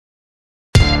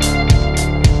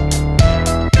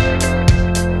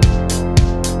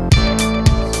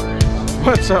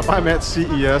What's up? I'm at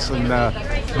CES and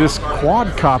this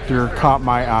quadcopter caught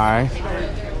my eye.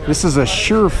 This is a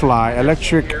Surefly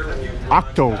electric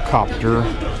octocopter,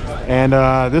 and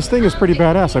this thing is pretty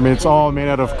badass. I mean, it's all made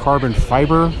out of carbon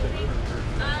fiber.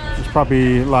 It's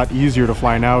probably a lot easier to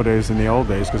fly nowadays than the old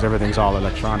days because everything's all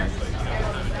electronic.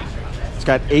 It's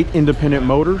got 8 independent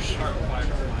motors.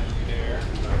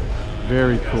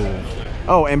 Very cool.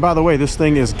 Oh, and by the way, this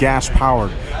thing is gas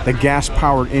powered. The gas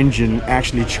powered engine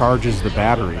actually charges the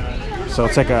battery. So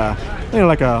it's like a,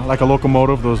 like a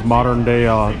locomotive, those modern day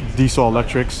diesel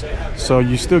electrics. So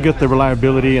you still get the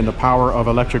reliability and the power of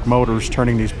electric motors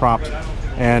turning these props,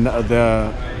 and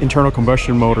the internal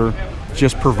combustion motor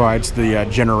just provides the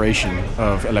generation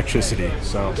of electricity.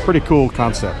 So pretty cool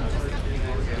concept.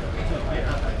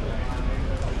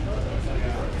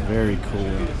 Very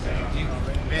cool.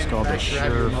 It's called the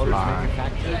Surefly.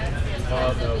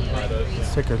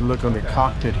 Let's take a look on the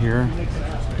cockpit here.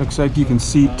 Looks like you can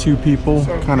seat 2 people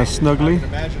kind of snugly.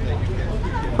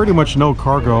 Pretty much no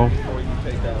cargo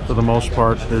for the most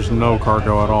part. There's no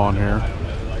cargo at all in here.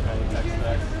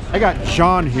 I got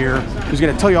John here who's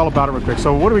going to tell you all about it real quick.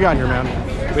 So what do we got here, man?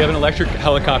 We have an electric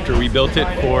helicopter. We built it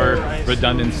for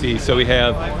redundancy. So we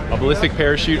have a ballistic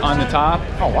parachute on the top.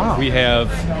 Oh, wow. We have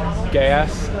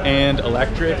gas and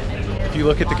electric. If you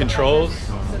look at the controls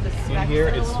in here,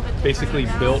 it's basically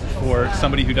built for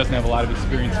somebody who doesn't have a lot of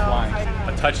experience flying.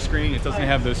 A touch screen, it doesn't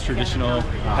have those traditional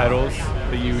pedals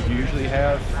that you would usually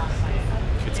have.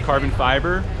 It's carbon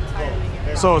fiber.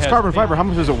 So it's carbon fiber. How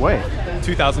much does it weigh?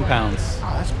 2,000 pounds.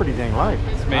 Oh, that's pretty dang light.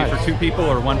 It's made for 2 people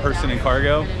or 1 person in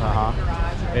cargo.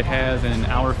 It has an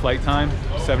hour flight time,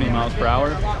 70 miles per hour.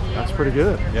 That's pretty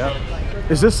good. Yep.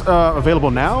 Is this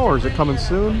available now, or is it coming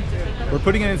soon? We're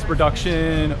putting it into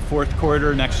production 4th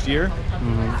quarter next year,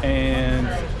 and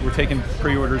we're taking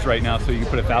pre-orders right now, so you can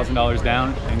put $1,000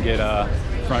 down and get a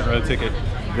front row ticket.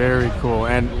 Very cool.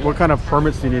 And what kind of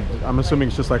permits do you need? I'm assuming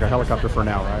it's just like a helicopter for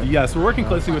now, right? Yes, we're working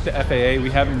closely with the FAA. We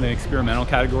have it in the experimental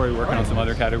category, working on some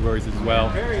other categories as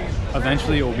well.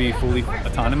 Eventually, it will be fully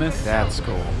autonomous. That's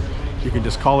cool. You can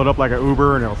just call it up like an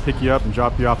Uber, and it'll pick you up and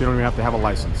drop you off. You don't even have to have a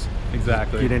license.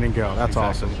 Exactly. Get in and go. That's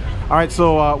awesome. All right,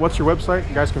 so what's your website?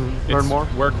 You guys can learn more?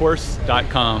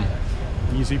 Workhorse.com.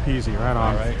 Easy peasy, right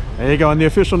on. All right. There you go. And the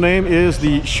official name is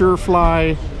the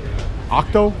Surefly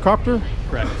octocopter?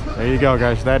 Correct. There you go,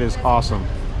 guys. That is awesome.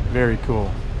 Very cool.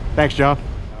 Thanks, John.